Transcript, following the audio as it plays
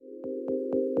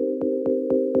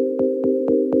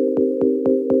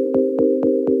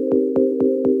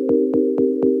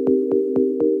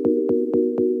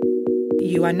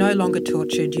you are no longer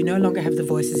tortured. You no longer have the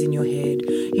voices in your head.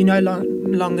 You no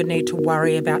longer need to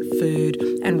worry about food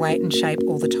and weight and shape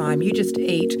all the time. You just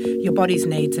eat, your body's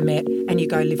needs are met, and you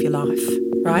go live your life,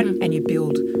 right? Mm-hmm. And you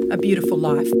build a beautiful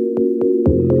life.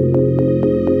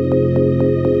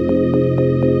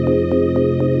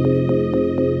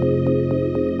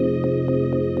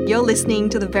 You're listening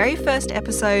to the very first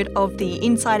episode of the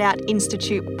Inside Out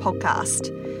Institute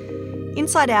podcast.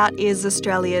 Inside Out is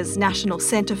Australia's National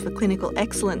Centre for Clinical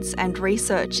Excellence and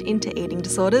Research into Eating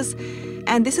Disorders,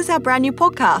 and this is our brand new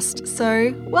podcast,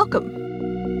 so welcome.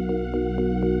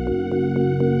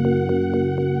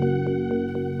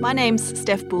 My name's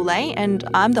Steph Boulay, and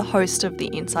I'm the host of the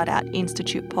Inside Out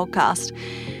Institute podcast.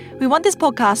 We want this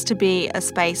podcast to be a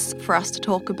space for us to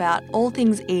talk about all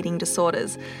things eating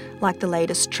disorders, like the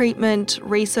latest treatment,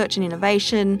 research and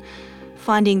innovation,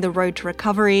 finding the road to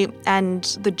recovery,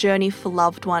 and the journey for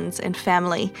loved ones and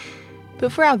family.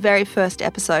 But for our very first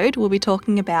episode, we'll be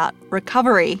talking about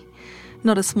recovery,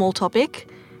 not a small topic.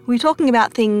 We're talking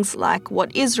about things like,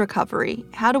 what is recovery?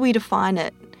 How do we define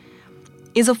it?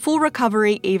 Is a full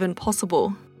recovery even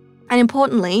possible? And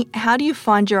importantly, how do you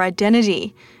find your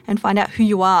identity and find out who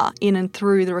you are in and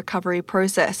through the recovery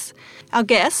process? Our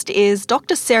guest is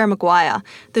Dr. Sarah Maguire,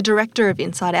 the director of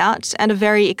Inside Out and a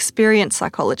very experienced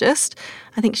psychologist.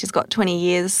 I think she's got 20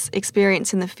 years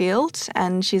experience in the field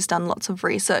and she's done lots of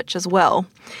research as well.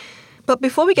 But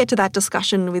before we get to that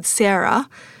discussion with Sarah,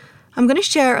 I'm going to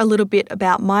share a little bit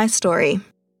about my story.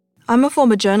 I'm a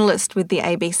former journalist with the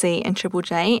ABC and Triple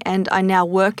J, and I now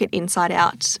work at Inside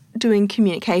Out doing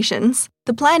communications.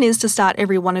 The plan is to start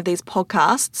every one of these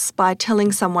podcasts by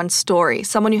telling someone's story,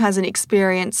 someone who has an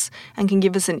experience and can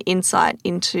give us an insight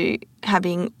into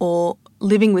having or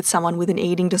living with someone with an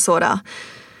eating disorder.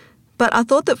 But I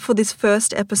thought that for this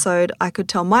first episode, I could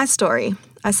tell my story.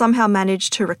 I somehow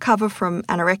managed to recover from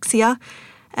anorexia,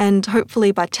 and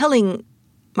hopefully by telling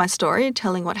my story,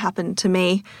 telling what happened to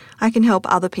me, I can help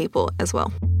other people as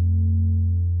well.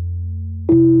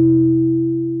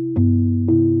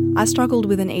 I struggled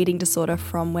with an eating disorder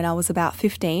from when I was about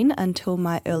 15 until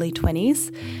my early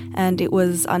 20s, and it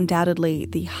was undoubtedly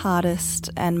the hardest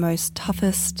and most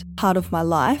toughest part of my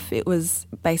life. It was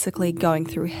basically going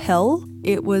through hell.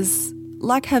 It was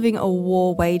like having a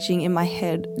war waging in my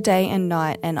head day and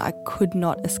night, and I could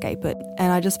not escape it.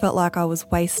 And I just felt like I was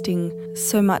wasting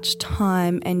so much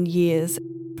time and years.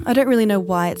 I don't really know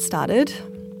why it started.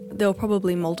 There were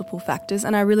probably multiple factors,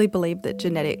 and I really believe that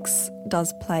genetics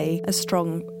does play a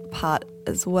strong part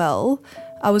as well.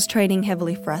 I was training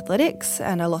heavily for athletics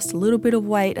and I lost a little bit of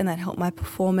weight, and that helped my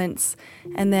performance.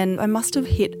 And then I must have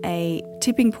hit a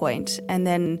tipping point, and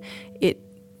then it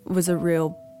was a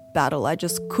real battle. I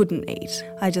just couldn't eat.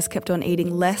 I just kept on eating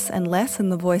less and less,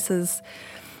 and the voices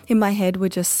in my head were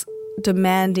just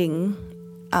demanding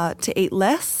to eat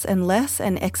less and less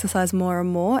and exercise more and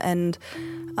more, and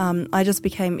I just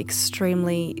became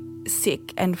extremely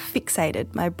sick and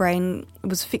fixated. My brain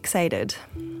was fixated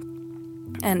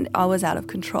and I was out of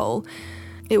control.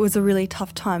 It was a really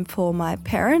tough time for my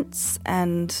parents,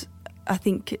 and I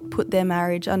think it put their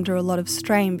marriage under a lot of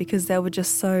strain because they were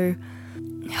just so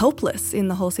helpless in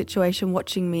the whole situation,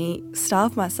 watching me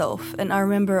starve myself. And I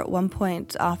remember at one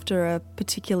point, after a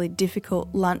particularly difficult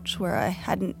lunch where I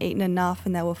hadn't eaten enough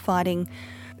and they were fighting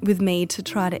with me to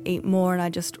try to eat more, and I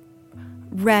just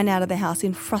ran out of the house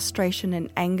in frustration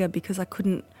and anger because I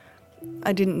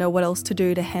didn't know what else to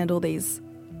do to handle these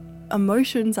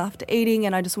emotions after eating,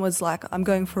 and I just was like, I'm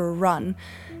going for a run.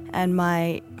 And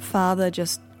my father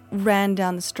just ran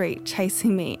down the street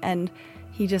chasing me, and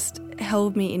he just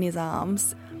held me in his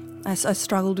arms. I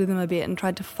struggled with him a bit and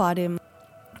tried to fight him,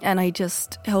 and he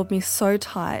just held me so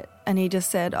tight, and he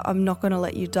just said, I'm not going to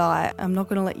let you die. I'm not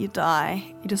going to let you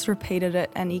die. He just repeated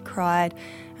it, and he cried,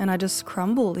 and I just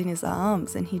crumbled in his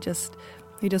arms, and he just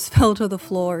fell to the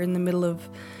floor in the middle of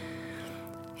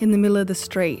the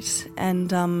street,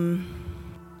 and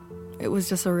it was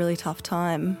just a really tough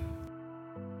time.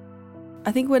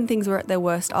 I think when things were at their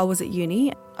worst, I was at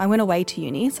uni. I went away to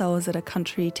uni, so I was at a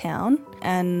country town,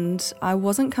 and I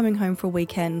wasn't coming home for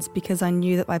weekends because I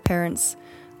knew that my parents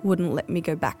wouldn't let me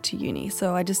go back to uni.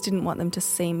 So I just didn't want them to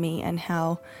see me and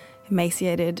how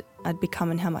emaciated I'd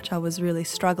become and how much I was really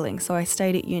struggling. So I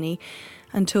stayed at uni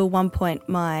until one point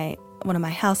one of my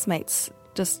housemates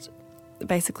just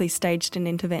basically staged an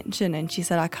intervention, and she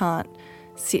said, I can't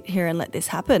sit here and let this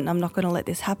happen. I'm not going to let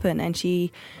this happen. And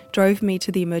she drove me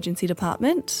to the emergency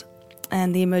department,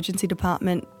 and the emergency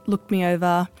department looked me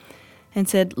over and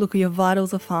said, look, your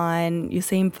vitals are fine, you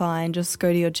seem fine, just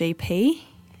go to your GP.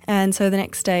 And so the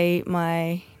next day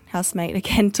my housemate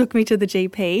again took me to the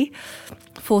GP,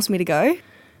 forced me to go.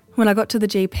 When I got to the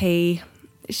GP,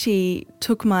 she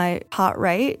took my heart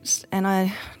rate, and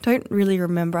I don't really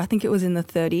remember. I think it was in the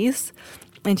 30s.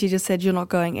 And she just said, "You're not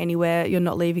going anywhere. You're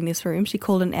not leaving this room." She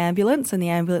called an ambulance, and the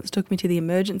ambulance took me to the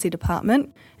emergency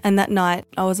department. And that night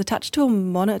I was attached to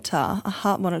a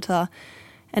heart monitor.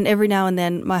 And every now and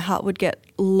then my heart would get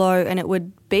low and it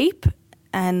would beep,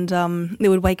 and it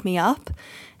would wake me up.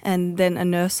 And then a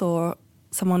nurse or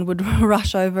someone would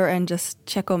rush over and just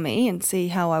check on me and see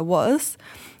how I was.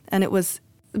 And it was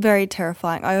very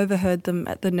terrifying. I overheard them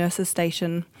at the nurses'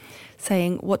 station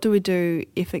saying, "What do we do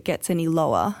if it gets any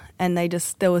lower?" And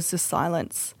there was just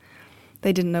silence.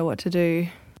 They didn't know what to do.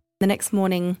 The next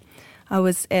morning, I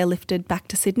was airlifted back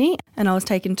to Sydney, and I was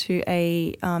taken to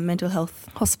a mental health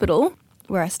hospital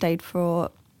where I stayed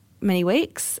for many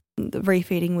weeks. The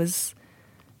refeeding was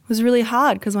really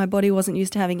hard because my body wasn't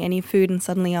used to having any food, and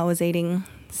suddenly I was eating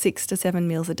 6 to 7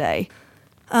 meals a day.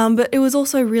 But it was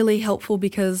also really helpful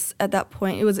because at that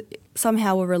point it was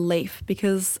somehow a relief,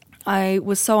 because I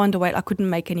was so underweight I couldn't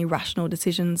make any rational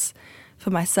decisions for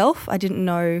myself. I didn't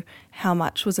know how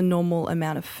much was a normal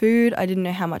amount of food. I didn't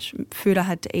know how much food I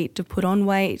had to eat to put on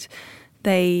weight.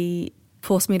 They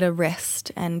forced me to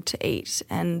rest and to eat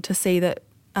and to see that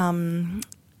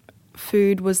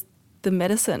food was the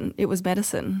medicine. It was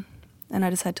medicine, and I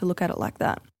just had to look at it like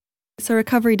that. So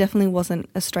recovery definitely wasn't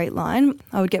a straight line.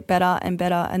 I would get better and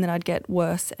better, and then I'd get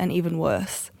worse and even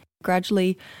worse.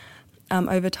 Gradually,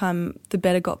 over time, the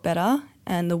better got better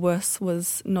and the worse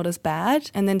was not as bad.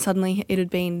 And then suddenly it had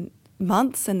been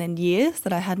months and then years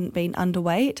that I hadn't been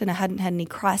underweight and I hadn't had any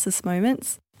crisis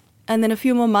moments. And then a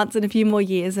few more months and a few more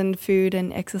years, and food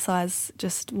and exercise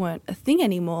just weren't a thing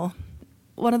anymore.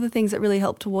 One of the things that really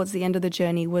helped towards the end of the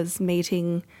journey was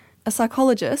meeting a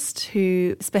psychologist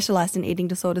who specialised in eating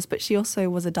disorders, but she also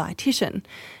was a dietitian.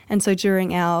 And so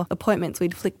during our appointments,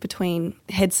 we'd flick between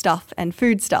head stuff and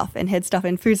food stuff and head stuff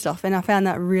and food stuff, and I found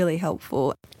that really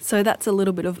helpful. So that's a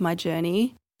little bit of my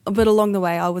journey. But along the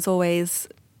way, I always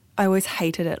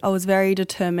hated it. I was very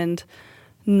determined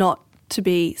not to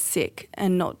be sick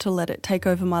and not to let it take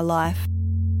over my life.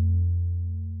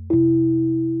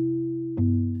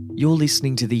 You're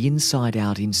listening to the Inside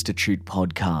Out Institute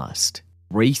podcast,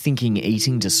 rethinking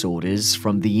eating disorders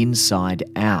from the inside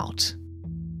out.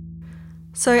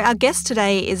 So our guest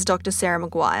today is Dr. Sarah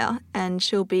Maguire, and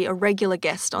she'll be a regular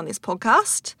guest on this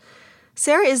podcast.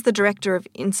 Sarah is the director of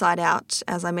Inside Out,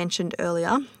 as I mentioned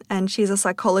earlier, and she's a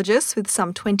psychologist with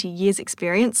some 20 years'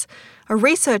 experience, a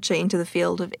researcher into the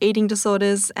field of eating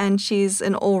disorders, and she's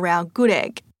an all-round good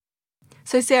egg.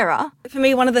 So Sarah, for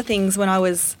me, one of the things when I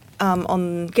was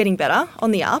on getting better,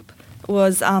 on the up,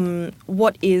 was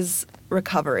what is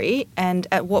recovery, and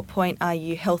at what point are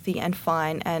you healthy and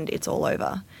fine and it's all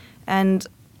over? And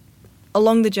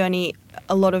along the journey,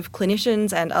 a lot of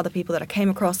clinicians and other people that I came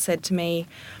across said to me,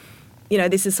 you know,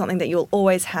 this is something that you'll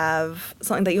always have,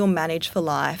 something that you'll manage for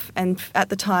life. And at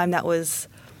the time, that was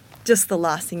just the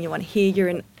last thing you want to hear. You're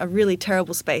in a really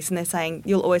terrible space, and they're saying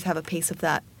you'll always have a piece of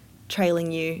that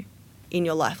trailing you in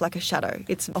your life like a shadow.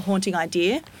 It's a haunting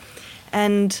idea.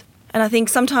 And I think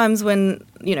sometimes when,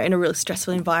 you know, in a really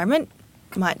stressful environment,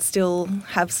 might still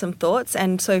have some thoughts.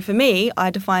 And so for me,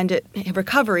 I defined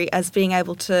recovery as being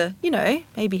able to, you know,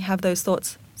 maybe have those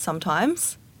thoughts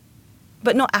sometimes,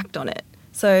 but not act on it.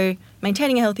 So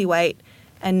maintaining a healthy weight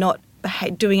and not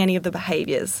doing any of the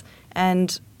behaviours.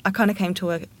 And I kind of came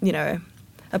to a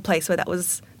place where that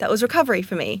was recovery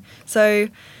for me. So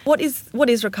what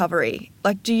is recovery?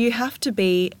 Like, do you have to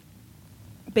be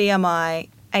BMI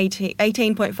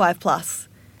 18.5 plus?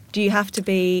 Do you have to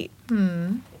be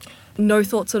no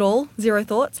thoughts at all, zero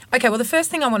thoughts? Okay, well, the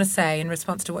first thing I want to say in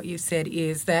response to what you said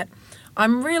is that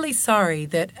I'm really sorry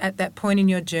that at that point in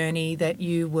your journey that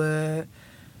you were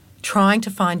trying to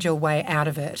find your way out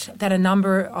of it, that a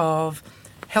number of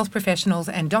health professionals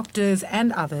and doctors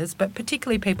and others, but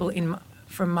particularly people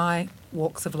from my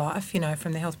walks of life, you know,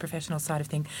 from the health professional side of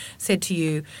things, said to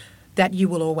you that you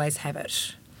will always have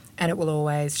it and it will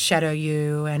always shadow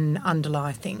you and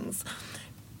underlie things.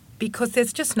 Because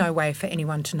there's just no way for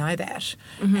anyone to know that.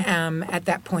 Mm-hmm. At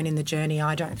that point in the journey,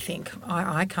 I don't think.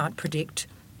 I can't predict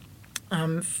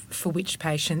for which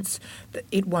patients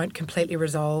it won't completely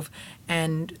resolve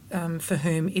and for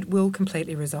whom it will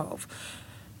completely resolve.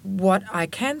 What I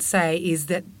can say is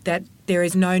that there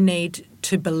is no need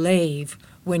to believe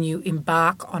when you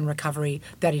embark on recovery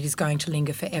that it is going to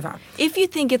linger forever. If you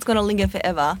think it's going to linger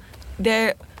forever,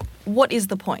 what is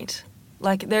the point?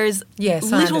 Like, there is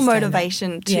little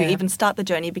motivation to even start the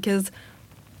journey, because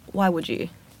why would you?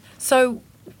 So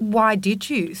why did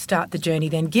you start the journey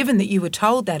then, given that you were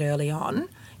told that early on?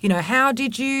 You know, how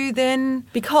did you then?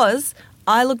 Because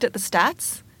I looked at the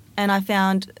stats and I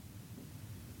found,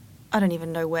 I don't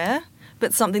even know where,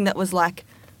 but something that was like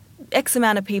X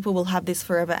amount of people will have this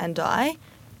forever and die,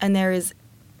 and there is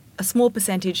a small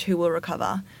percentage who will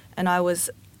recover. And I was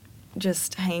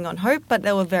just hanging on hope, but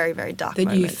they were very, very dark that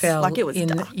moments. You fell like it was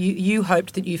dark. You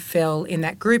hoped that you fell in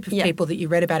that group of Yeah. people that you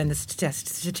read about in the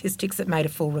statistics that made a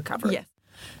full recovery. Yes.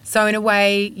 So in a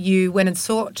way, you went and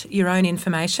sought your own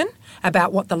information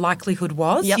about what the likelihood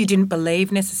was. Yep. You didn't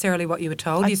believe necessarily what you were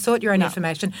told. You sought your own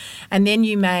information, and then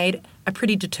you made a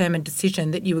pretty determined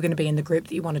decision that you were going to be in the group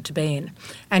that you wanted to be in.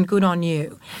 And good on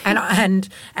you. And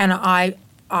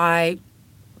I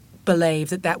believe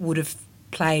that would have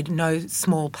played no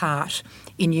small part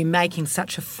in you making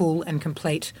such a full and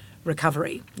complete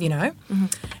recovery, you know. Mm-hmm.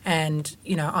 And,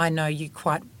 you know, I know you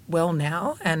quite well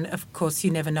now, and of course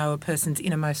you never know a person's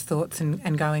innermost thoughts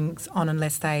and goings on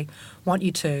unless they want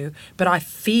you to, but I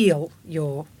feel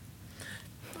your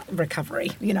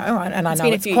recovery, you know, and I know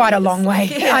it's quite a long way.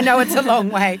 Yeah. I know it's a long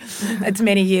way. It's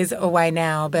many years away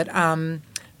now, but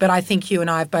I think you and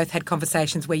I have both had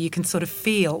conversations where you can sort of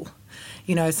feel,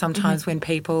 you know, sometimes when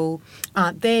people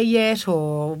aren't there yet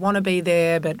or want to be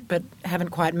there but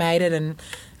haven't quite made it. And,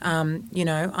 you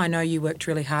know, I know you worked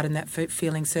really hard and that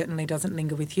feeling certainly doesn't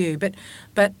linger with you.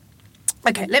 But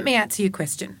okay, let me answer your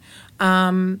question.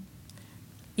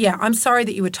 Yeah, I'm sorry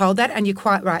that you were told that, and you're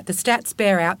quite right. The stats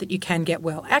bear out that you can get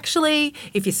well. Actually,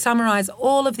 if you summarise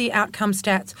all of the outcome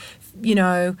stats, you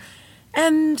know,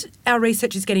 and our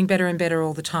research is getting better and better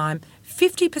all the time,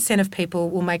 50% of people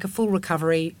will make a full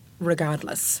recovery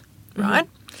regardless, right?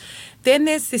 Then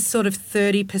there's this sort of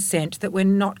 30% that we're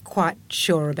not quite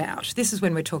sure about. This is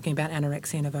when we're talking about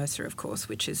anorexia nervosa, of course,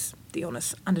 which is the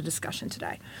illness under discussion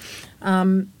today.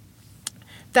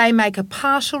 They make a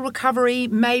partial recovery.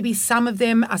 Maybe some of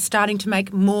them are starting to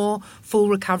make more full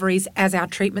recoveries as our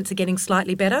treatments are getting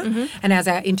slightly better and as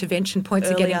our intervention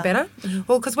points are getting better.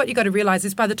 Well, because what you've got to realise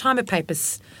is by the time a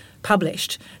paper's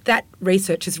published, that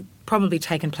research has probably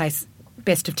taken place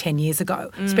best of 10 years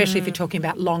ago, especially if you're talking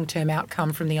about long-term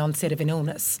outcome from the onset of an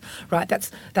illness, right?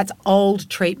 That's old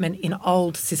treatment in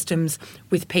old systems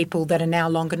with people that are now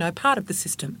longer no part of the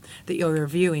system that you're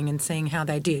reviewing and seeing how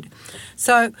they did.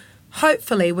 So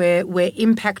hopefully we're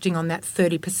impacting on that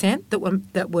 30%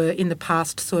 that were in the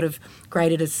past sort of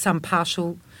graded as some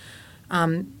partial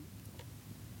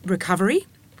recovery.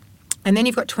 And then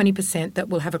you've got 20% that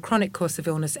will have a chronic course of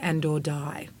illness and or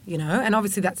die, you know, and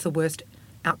obviously that's the worst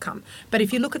outcome. But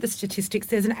if you look at the statistics,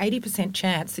 there's an 80%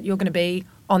 chance that you're going to be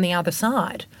on the other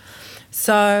side.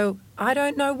 So I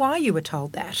don't know why you were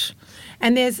told that.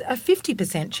 And there's a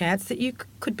 50% chance that you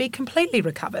could be completely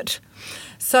recovered.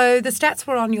 So the stats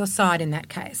were on your side in that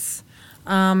case.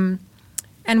 And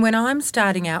when I'm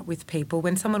starting out with people,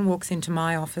 when someone walks into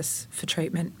my office for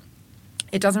treatment,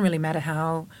 it doesn't really matter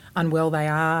how unwell they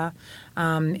are.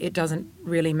 It doesn't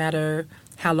really matter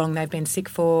how long they've been sick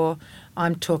for.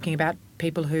 I'm talking about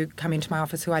people who come into my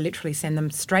office who I literally send them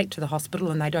straight to the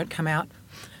hospital and they don't come out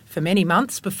for many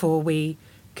months before we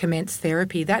commence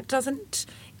therapy. That doesn't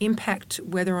impact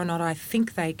whether or not I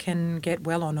think they can get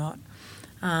well or not.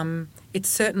 It's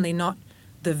certainly not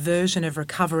the version of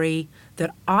recovery that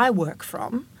I work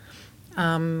from.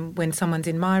 When someone's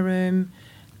in my room,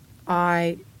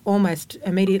 I almost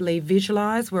immediately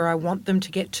visualise where I want them to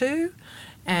get to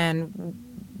and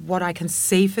what I can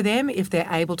see for them if they're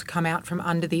able to come out from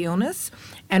under the illness,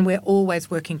 and we're always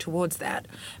working towards that.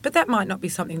 But that might not be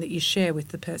something that you share with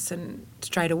the person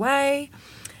straight away,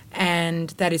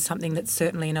 and that is something that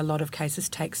certainly in a lot of cases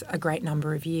takes a great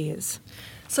number of years.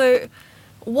 So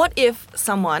what if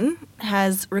someone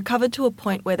has recovered to a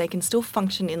point where they can still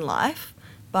function in life,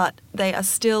 but they are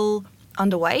still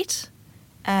underweight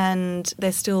and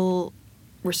they're still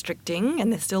restricting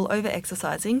and they're still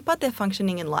over-exercising, but they're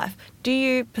functioning in life? Do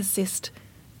you persist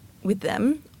with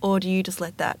them or do you just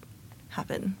let that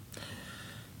happen?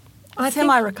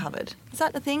 Semi-recovered. Is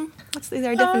that the thing? Is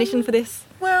there a definition for this?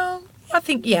 Well, I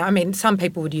think, yeah, I mean, some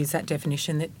people would use that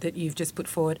definition that you've just put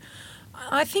forward.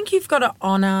 I think you've got to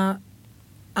honour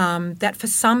that for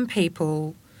some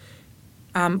people,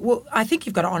 I think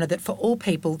you've got to honour that for all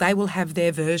people, they will have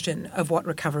their version of what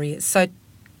recovery is. So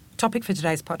topic for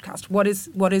today's podcast, what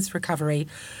is recovery?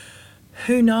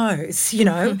 Who knows? You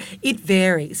know, it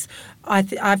varies.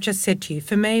 I've just said to you,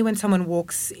 for me, when someone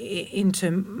walks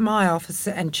into my office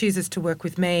and chooses to work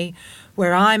with me,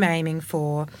 where I'm aiming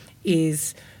for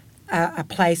is a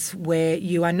place where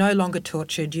you are no longer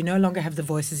tortured, you no longer have the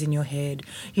voices in your head,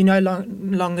 you no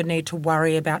longer need to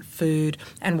worry about food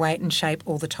and weight and shape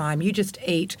all the time. You just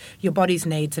eat, your body's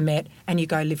needs are met, and you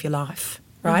go live your life,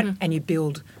 right? And you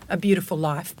build a beautiful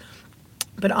life.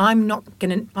 But I'm not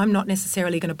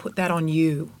necessarily going to put that on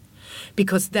you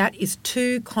because that is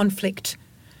too conflicting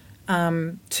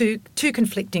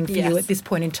for you at this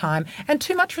point in time, and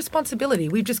too much responsibility.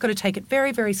 We've just got to take it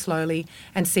very, very slowly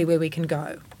and see where we can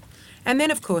go. And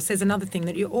then, of course, there's another thing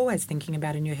that you're always thinking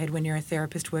about in your head when you're a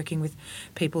therapist working with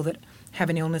people that have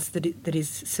an illness that is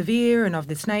severe and of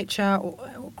this nature,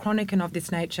 or chronic and of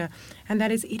this nature, and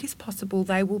that is it is possible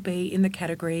they will be in the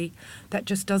category that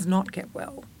just does not get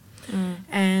well.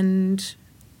 And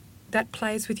that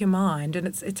plays with your mind, and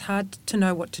it's hard to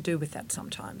know what to do with that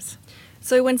sometimes.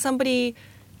 So when somebody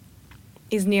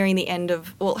is nearing the end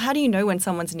of, well, how do you know when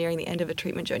someone's nearing the end of a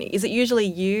treatment journey? Is it usually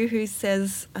you who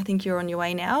says, I think you're on your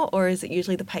way now, or is it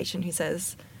usually the patient who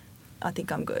says, I think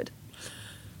I'm good?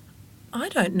 I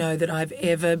don't know that I've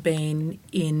ever been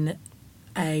in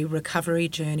a recovery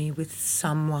journey with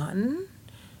someone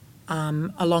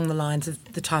along the lines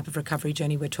of the type of recovery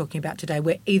journey we're talking about today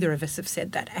where either of us have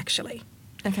said that, actually.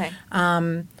 Okay.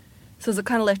 So is it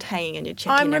kind of left hanging in your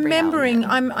check-in every now and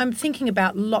then? I'm thinking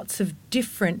about lots of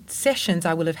different sessions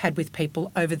I will have had with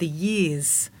people over the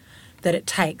years that it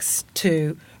takes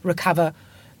to recover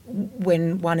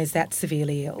when one is that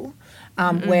severely ill,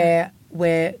 where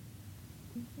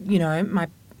you know,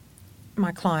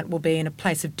 my client will be in a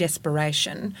place of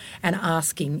desperation and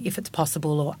asking if it's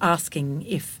possible, or asking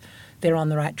if they're on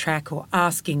the right track, or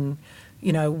asking,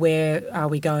 you know, where are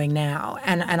we going now?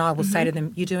 And I will say to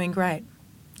them, you're doing great.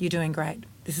 You're doing great.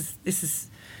 This is,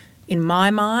 in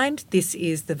my mind, this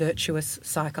is the virtuous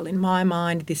cycle. In my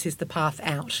mind, this is the path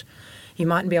out. You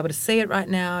mightn't be able to see it right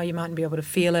now, you mightn't be able to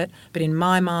feel it, but in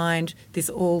my mind, this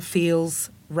all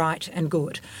feels right and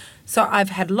good. So I've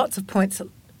had lots of points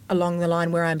along the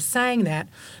line where I'm saying that,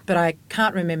 but I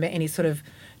can't remember any sort of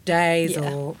days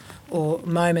or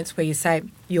moments where you say,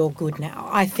 you're good now.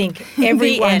 I think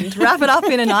everyone... The end. Wrap it up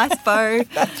in a nice bow.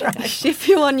 That's right. Ship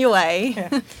you on your way.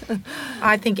 Yeah.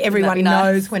 I think everyone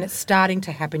knows when it's starting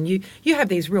to happen. You have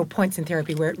these real points in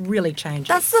therapy where it really changes.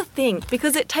 That's the thing,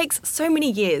 because it takes so many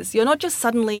years. You're not just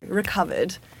suddenly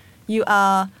recovered. You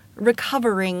are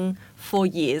recovering for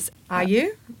years. Are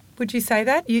you? Would you say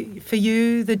that? For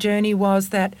you, the journey was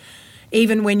that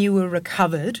even when you were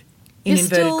recovered, in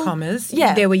inverted commas,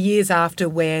 there were years after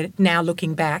where now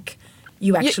looking back,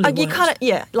 you actually you kind of,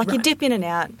 you dip in and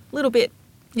out a little bit,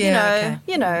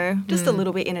 just a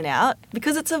little bit in and out,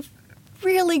 because it's a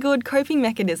really good coping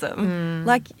mechanism.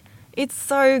 Like, it's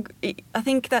so, I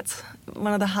think that's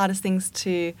one of the hardest things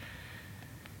to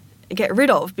get rid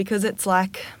of, because it's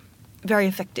like very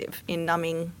effective in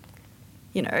numbing,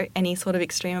 you know, any sort of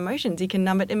extreme emotions. You can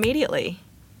numb it immediately,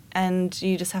 and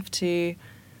you just have to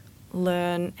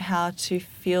learn how to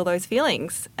feel those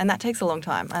feelings, and that takes a long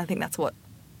time. I think that's what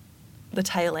the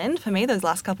tail end for me, those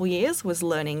last couple of years, was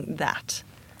learning that.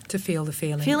 To feel the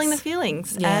feelings. Feeling the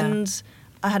feelings. Yeah. And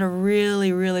I had a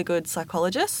really, really good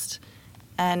psychologist,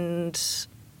 and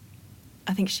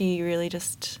I think she really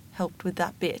just helped with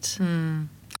that bit.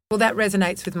 Well, that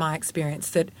resonates with my experience,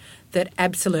 that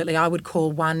absolutely I would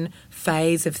call one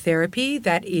phase of therapy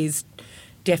that is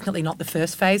definitely not the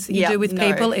first phase that you do with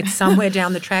people. It's somewhere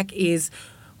down the track is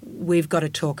we've got to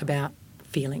talk about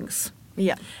feelings.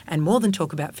 Yeah. And more than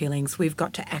talk about feelings, we've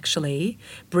got to actually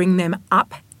bring them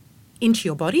up into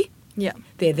your body. Yeah.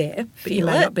 They're there, but you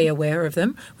may not be aware of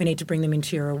them. We need to bring them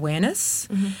into your awareness.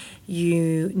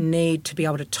 You need to be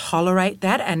able to tolerate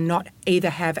that and not either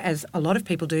have, as a lot of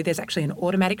people do, there's actually an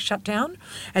automatic shutdown.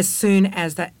 As soon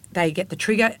as they get the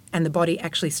trigger and the body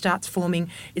actually starts forming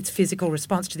its physical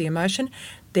response to the emotion,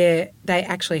 they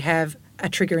actually have a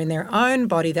trigger in their own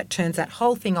body that turns that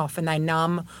whole thing off, and they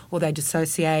numb or they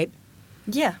dissociate.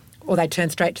 Yeah. Or they turn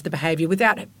straight to the behaviour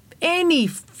without any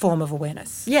form of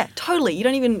awareness. Yeah, totally. You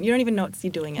don't even know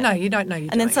you're doing it. No, you don't know you're doing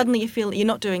it. And then suddenly you feel you're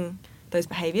not doing those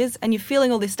behaviours, and you're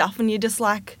feeling all this stuff, and you're just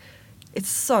like, it's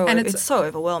so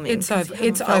overwhelming. It's overwhelming.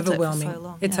 It for so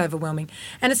long. It's overwhelming.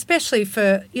 And especially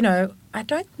for, you know, I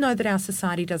don't know that our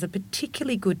society does a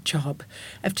particularly good job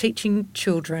of teaching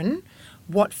children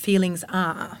what feelings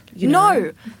are. You know?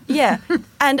 No. Yeah.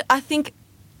 And I think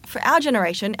for our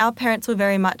generation, our parents were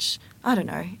very much, I don't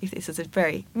know if this is a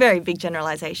very, very big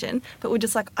generalisation, but we're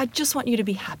just like, I just want you to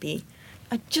be happy.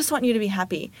 I just want you to be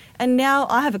happy. And now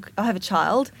I have a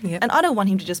child, and I don't want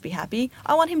him to just be happy.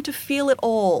 I want him to feel it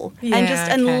all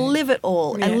and live it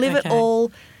all it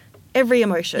all. Every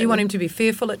emotion. You want him to be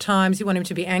fearful at times. You want him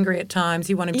to be angry at times.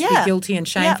 You want him to be guilty and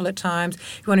shameful at times.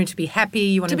 You want him to be happy.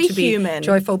 You want him to be human.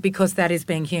 Joyful, because that is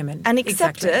being human. And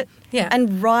accept it. Yeah.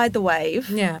 And ride the wave.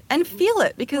 Yeah. And feel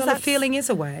it, because that feeling is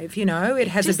a wave, you know. It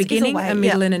has a beginning, a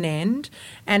middle and an end,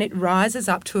 and it rises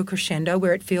up to a crescendo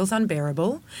where it feels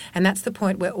unbearable, and that's the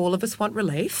point where all of us want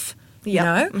relief. you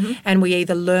know, and we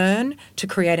either learn to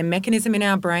create a mechanism in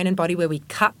our brain and body where we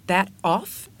cut that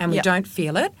off and we don't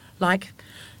feel it, like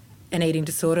an eating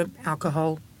disorder,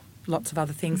 alcohol, lots of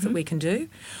other things that we can do,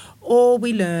 or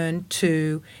we learn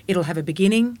to, it'll have a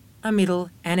beginning, a middle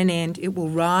and an end. It will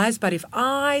rise, but if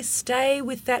I stay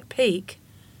with that peak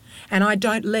and I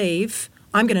don't leave,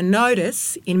 I'm going to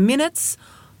notice in minutes,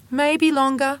 maybe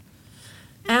longer,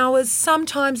 hours,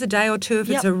 sometimes a day or two if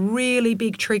it's a really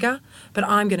big trigger, but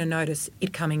I'm going to notice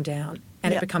it coming down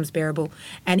and it becomes bearable.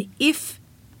 And if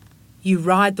you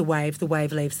ride the wave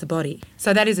leaves the body.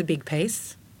 So that is a big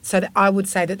piece. So that I would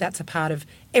say that that's a part of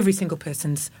every single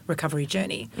person's recovery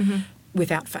journey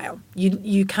without fail.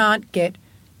 You can't get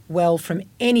well from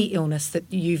any illness that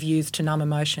you've used to numb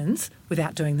emotions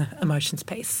without doing the emotions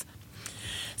piece.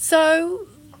 So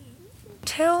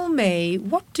tell me,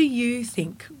 what do you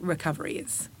think recovery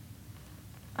is?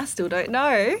 I still don't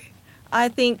know. I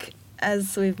think,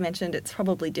 as we've mentioned, it's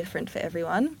probably different for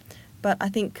everyone, but I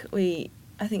think we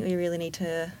really need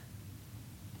to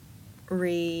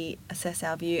reassess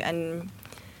our view and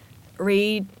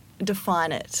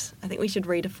redefine it. I think we should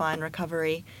redefine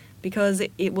recovery because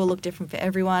it will look different for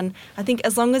everyone. I think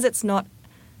as long as it's not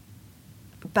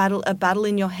a battle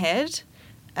in your head,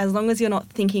 as long as you're not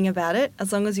thinking about it,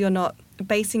 as long as you're not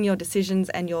basing your decisions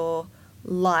and your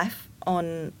life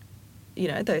on, you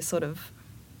know, those sort of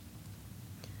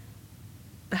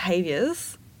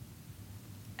behaviours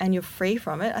and you're free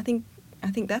from it, I think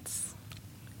that's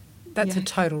a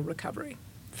total recovery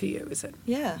for you, is it?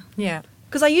 Yeah. Yeah.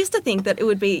 Because I used to think that it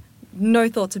would be no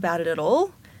thoughts about it at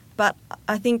all, but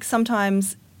I think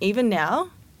sometimes, even now,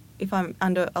 if I'm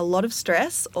under a lot of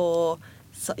stress or,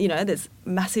 you know, there's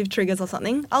massive triggers or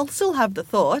something, I'll still have the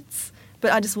thoughts,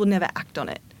 but I just will never act on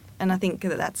it. And I think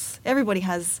that everybody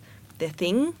has their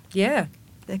thing. Yeah.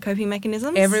 Their coping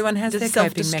mechanisms. Everyone has their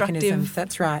coping mechanisms.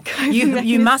 That's right.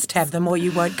 You must have them or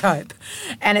you won't cope.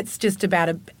 And it's just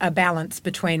about a balance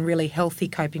between really healthy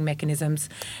coping mechanisms.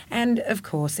 And, of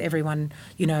course, everyone,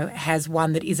 you know, has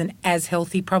one that isn't as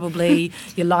healthy. Probably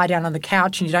you lie down on the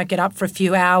couch and you don't get up for a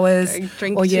few hours,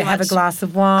 or you have a glass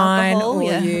of wine, alcohol,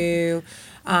 or you,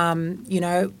 you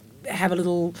know, have a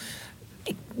little,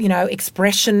 you know,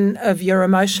 expression of your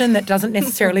emotion that doesn't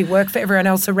necessarily work for everyone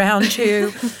else around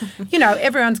you. You know,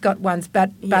 everyone's got ones,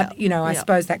 but you know, I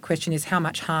suppose that question is, how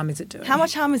much harm is it doing? How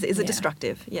much harm is it? Is it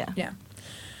destructive? Yeah. Yeah.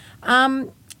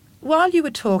 While you were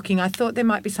talking, I thought there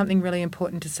might be something really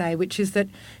important to say, which is that,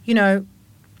 you know,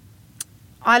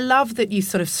 I love that you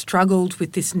sort of struggled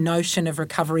with this notion of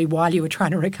recovery while you were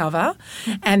trying to recover,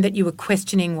 and that you were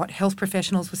questioning what health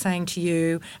professionals were saying to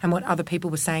you and what other people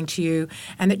were saying to you,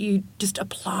 and that you just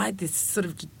applied this sort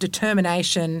of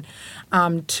determination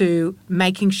to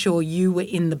making sure you were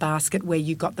in the basket where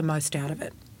you got the most out of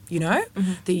it, you know?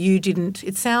 That you didn't,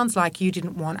 it sounds like you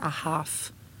didn't want a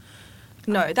half.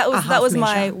 No, that was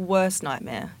my worst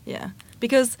nightmare, yeah.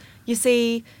 Because, you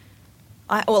see,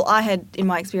 I had, in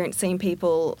my experience, seen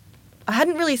people... I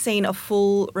hadn't really seen a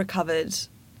full recovered...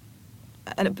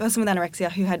 a person with anorexia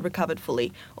who had recovered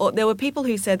fully. Or there were people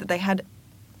who said that they had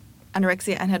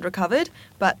anorexia and had recovered,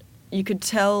 but you could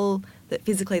tell that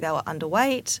physically they were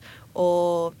underweight,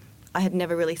 or I had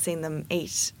never really seen them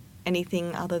eat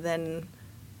anything other than,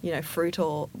 you know, fruit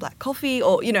or black coffee,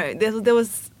 or, you know, there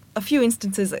was a few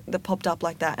instances that popped up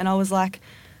like that, and I was like,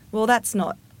 well, that's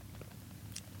not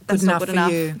good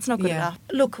enough. It's not good enough.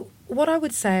 Look, what I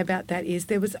would say about that is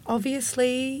there was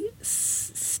obviously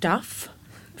stuff,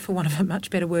 for want of a much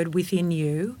better word, within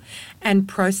you, and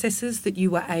processes that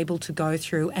you were able to go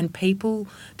through, and people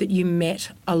that you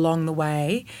met along the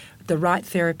way, the right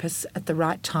therapists at the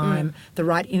right time, the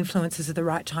right influences at the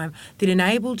right time, that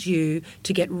enabled you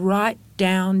to get right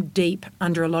down deep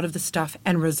under a lot of the stuff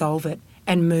and resolve it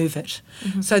and move it,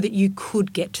 so that you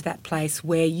could get to that place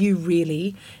where you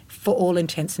really, for all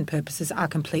intents and purposes, are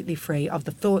completely free of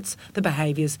the thoughts, the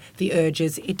behaviours, the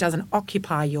urges. It doesn't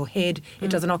occupy your head.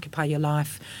 It doesn't occupy your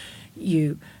life.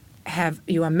 You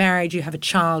are married, you have a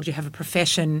child, you have a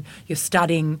profession, you're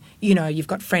studying, you know, you've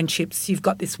got friendships, you've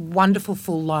got this wonderful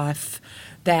full life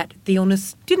that the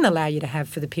illness didn't allow you to have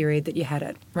for the period that you had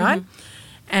it, right?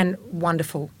 And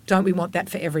wonderful. Don't we want that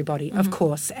for everybody? Of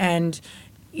course. And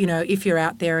you know, if you're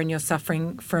out there and you're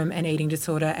suffering from an eating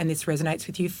disorder and this resonates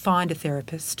with you, find a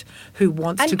therapist who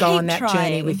wants to go on that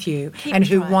journey with you and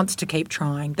who wants to keep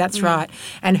trying. That's right.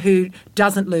 And who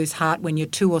doesn't lose heart when you're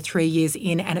 2 or 3 years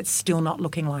in and it's still not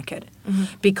looking like it.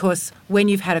 Because when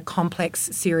you've had a complex,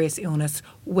 serious illness,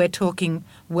 we're talking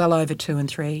well over 2 and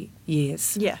 3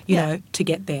 years, you know, to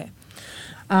get there.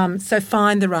 So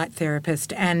find the right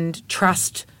therapist and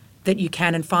trust that you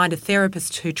can, and find a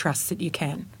therapist who trusts that you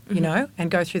can. you know, and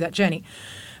go through that journey.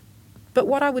 But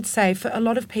what I would say for a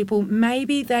lot of people,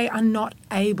 maybe they are not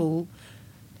able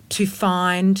to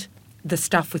find the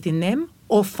stuff within them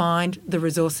or find the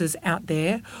resources out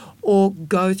there or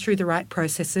go through the right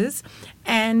processes,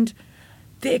 and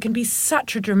there can be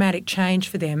such a dramatic change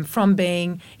for them from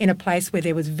being in a place where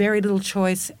there was very little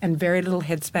choice and very little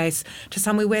headspace to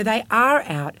somewhere where they are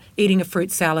out eating a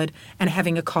fruit salad and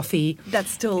having a coffee. That's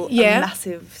still a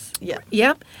massive,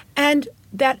 Yeah. And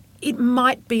that it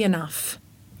might be enough.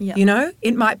 Yeah. You know,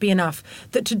 it might be enough.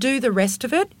 That to do the rest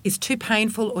of it is too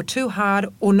painful or too hard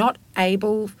or not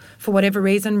able for whatever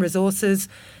reason, resources,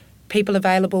 people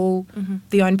available,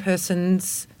 the own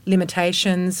person's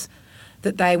limitations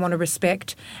that they want to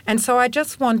respect. And so I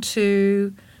just want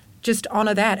to just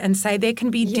honour that and say there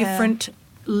can be different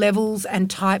levels and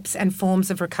types and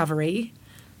forms of recovery,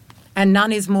 and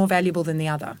none is more valuable than the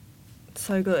other.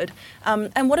 So good.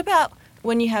 And what about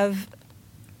when you have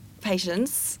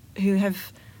patients who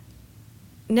have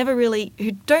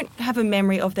who don't have a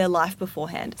memory of their life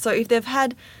beforehand? So if they've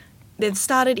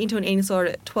started into an eating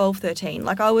disorder at 12, 13,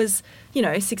 like I was,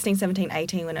 16, 17,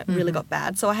 18 when it really got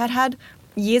bad. So I had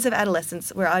years of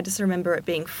adolescence where I just remember it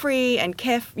being free and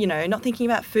not thinking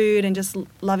about food and just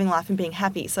loving life and being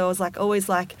happy. So I was always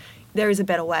there is a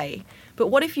better way. But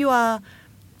what if you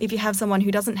have someone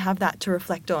who doesn't have that to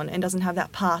reflect on and doesn't have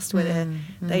that past where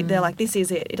they're like, this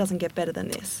is it, it doesn't get better than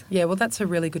this? Yeah, well, that's a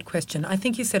really good question. I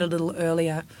think you said a little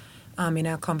earlier in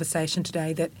our conversation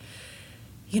today that,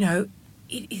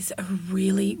 it is a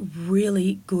really,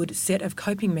 really good set of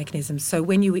coping mechanisms. So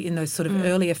when you were in those sort of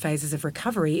earlier phases of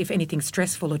recovery, if anything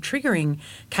stressful or triggering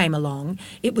came along,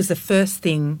 it was the first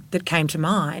thing that came to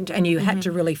mind, and you had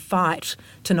to really fight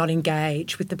to not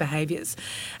engage with the behaviours.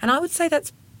 And I would say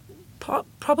that's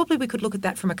probably we could look at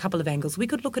that from a couple of angles. We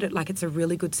could look at it like it's a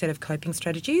really good set of coping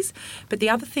strategies. But the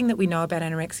other thing that we know about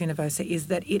anorexia nervosa is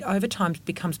that it over time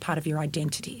becomes part of your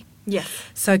identity. Yes.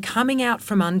 So coming out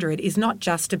from under it is not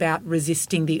just about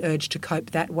resisting the urge to cope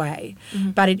that way,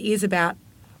 but it is about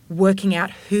working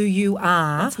out who you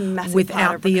are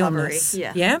without the illness.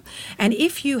 Yeah. And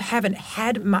if you haven't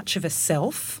had much of a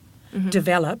self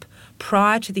develop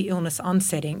prior to the illness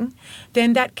onsetting,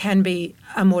 then that can be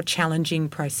a more challenging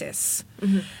process.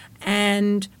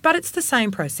 But it's the same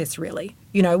process, really.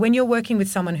 When you're working with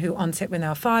someone who onset when they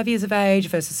were 5 years of age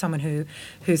versus someone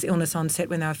whose illness onset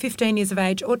when they were 15 years of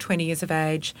age or 20 years of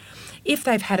age, if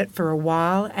they've had it for a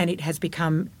while and it has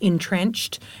become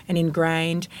entrenched and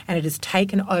ingrained and it has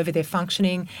taken over their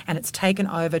functioning and it's taken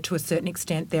over to a certain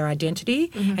extent their identity,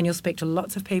 and you'll speak to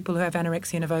lots of people who have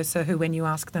anorexia nervosa who, when you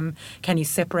ask them, can you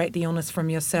separate the illness from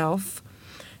yourself,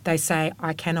 they say,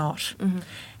 I cannot.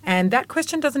 And that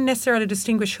question doesn't necessarily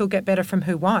distinguish who'll get better from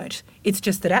who won't. It's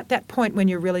just that at that point when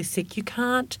you're really sick, you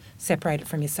can't separate it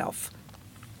from yourself.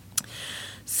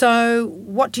 So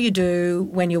what do you do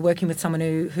when you're working with someone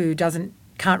who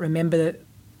can't remember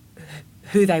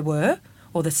who they were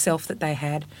or the self that they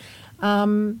had?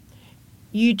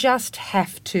 You just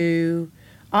have to...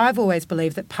 I've always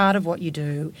believed that part of what you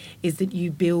do is that you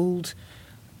build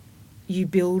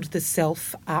the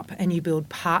self up, and you build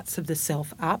parts of the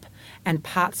self up and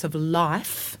parts of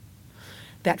life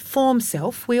that form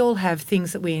self. We all have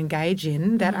things that we engage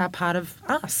in that are part of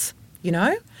us,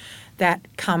 that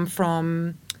come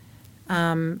from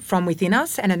within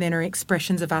us and then are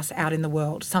expressions of us out in the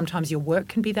world. Sometimes your work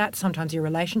can be that. Sometimes your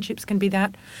relationships can be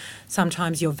that.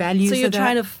 Sometimes your values are that. So you're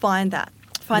trying to find that.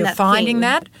 You're finding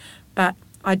that. But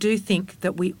I do think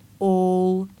that we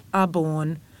all are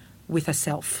born with a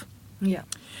self. Yeah.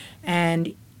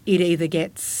 And it either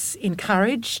gets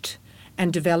encouraged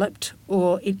and developed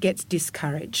or it gets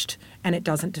discouraged and it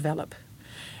doesn't develop.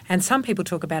 And some people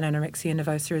talk about anorexia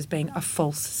nervosa as being a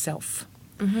false self,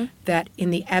 that in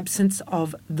the absence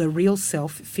of the real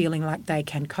self feeling like they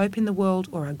can cope in the world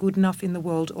or are good enough in the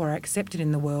world or are accepted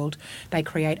in the world, they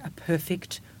create a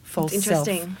perfect false self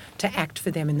to act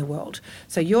for them in the world.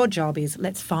 So your job is,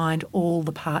 let's find all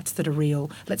the parts that are real.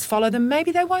 Let's follow them.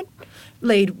 Maybe they won't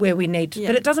lead where we need to,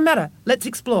 but it doesn't matter. Let's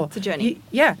explore. It's a journey.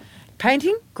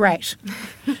 Painting? Great.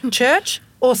 Church?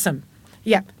 Awesome.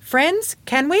 Yeah. Friends?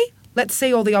 Can we? Let's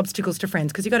see all the obstacles to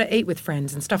friends, because you've got to eat with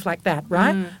friends and stuff like that,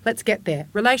 right? Let's get there.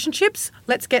 Relationships?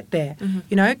 Let's get there.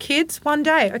 Kids? One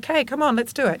day. Okay, come on,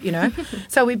 let's do it,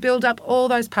 So we build up all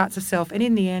those parts of self, and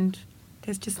in the end,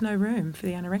 there's just no room for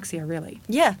the anorexia, really.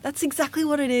 Yeah, that's exactly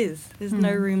what it is. There's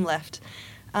no room left.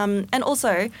 And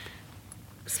also,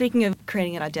 speaking of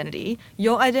creating an identity,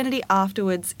 your identity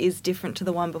afterwards is different to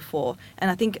the one before. And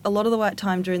I think a lot of the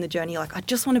time during the journey, you're like, I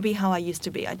just want to be how I used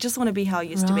to be. I just want to be how I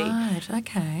used to be. Right,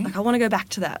 okay. I want to go back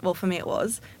to that. Well, for me it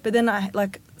was. But then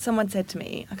someone said to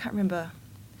me, I can't remember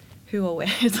who or where.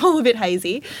 It's all a bit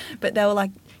hazy. But they were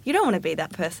like, you don't want to be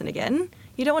that person again.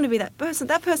 You don't want to be that person.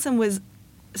 That person was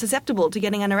susceptible to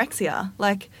getting anorexia,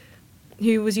 like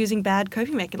who was using bad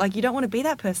coping mechanisms. Like, you don't want to be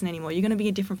that person anymore. You're going to be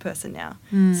a different person now.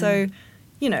 So,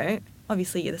 you know,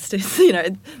 obviously you know,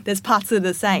 there's parts that are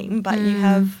the same, but you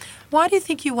have... Why do you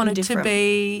think you wanted to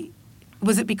be...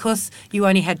 Was it because you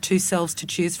only had two selves to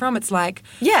choose from? It's like,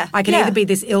 I can either be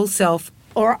this ill self,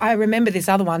 or I remember this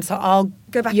other one, so I'll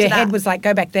go back to that. Your head was like,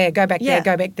 go back there, go back there,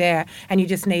 go back there. And you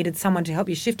just needed someone to help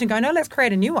you shift and go, no, let's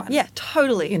create a new one. Yeah,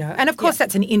 totally. You know, and of course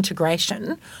that's an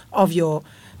integration of your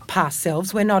past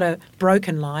selves. We're not a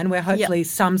broken line. We're hopefully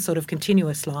some sort of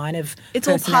continuous line of It's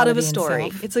all part of a personality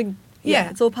and story. self.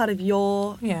 It's all part of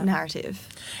your narrative.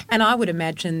 And I would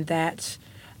imagine that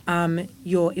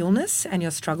your illness and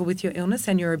your struggle with your illness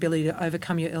and your ability to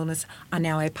overcome your illness are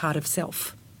now a part of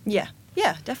self. Yeah,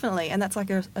 definitely. And that's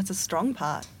that's a strong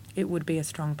part. It would be a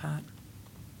strong part.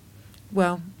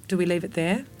 Well, do we leave it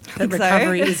there? That So.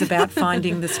 recovery is about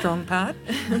finding the strong part?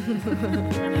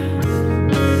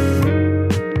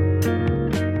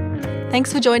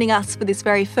 Thanks for joining us for this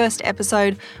very first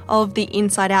episode of the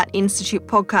Inside Out Institute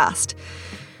podcast.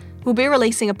 We'll be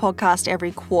releasing a podcast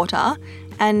every quarter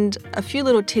and a few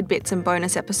little tidbits and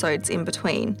bonus episodes in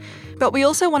between. But we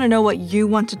also want to know what you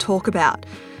want to talk about.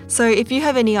 So if you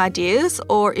have any ideas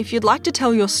or if you'd like to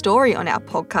tell your story on our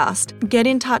podcast, get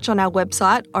in touch on our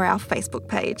website or our Facebook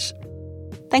page.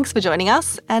 Thanks for joining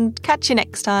us and catch you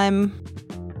next time.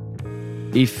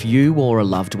 If you or a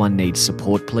loved one needs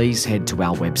support, please head to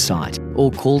our website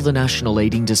or call the National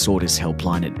Eating Disorders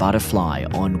Helpline at Butterfly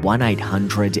on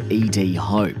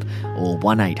 1800-ED-HOPE or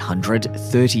 1800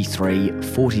 33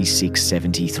 46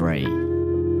 73.